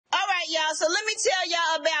y'all. So let me tell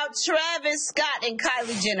y'all about Travis Scott and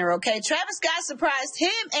Kylie Jenner, okay? Travis Scott surprised him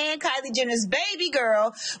and Kylie Jenner's baby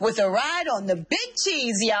girl with a ride on the Big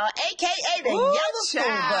Cheese, y'all, a.k.a. the Yellow School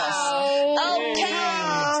Bus. Okay.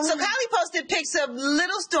 So Kylie posted pics of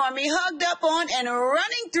little Stormi hugged up on and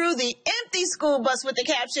running through the empty school bus with the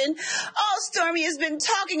caption, "All Stormi has been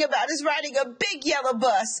talking about is riding a big yellow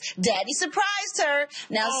bus. Daddy surprised her."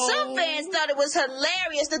 Now, some fans thought it was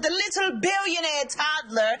hilarious that the little billionaire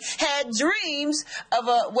toddler had dreams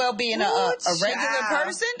of being a regular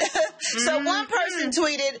person. So one person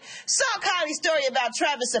tweeted, "Saw Kylie's story about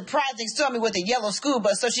Travis surprising Stormi with a yellow school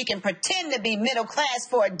bus so she can pretend to be middle class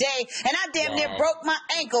for a day, and I damn near broke my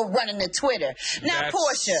ankle running to Twitter." Now,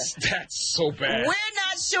 Porsha, that's so bad. We're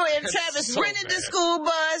not sure if Travis rented the school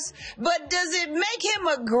bus, but does it make him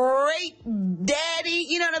a great daddy,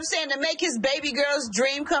 you know what I'm saying, to make his baby girl's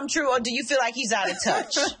dream come true, or do you feel like he's out of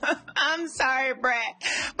touch? I'm sorry, Brat,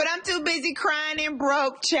 but I'm too busy crying and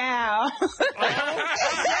broke, child. Don't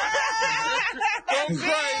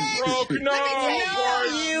cry, broke. No,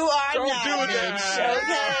 you are don't not. do this.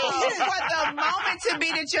 Okay. For the moment to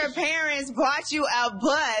be that your parents bought you a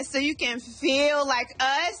bus so you can feel like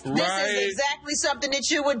us. This is exactly something that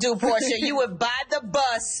you would do, Porsha. You would buy the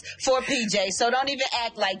bus for PJ, so don't even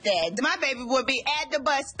act like that. My baby would be at the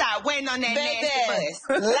bus stop waiting on that nasty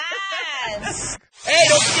bus. Lies. Hey,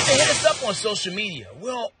 don't forget to hit us up on social media.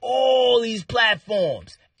 We're on all these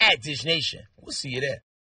platforms at Dish Nation. We'll see you there.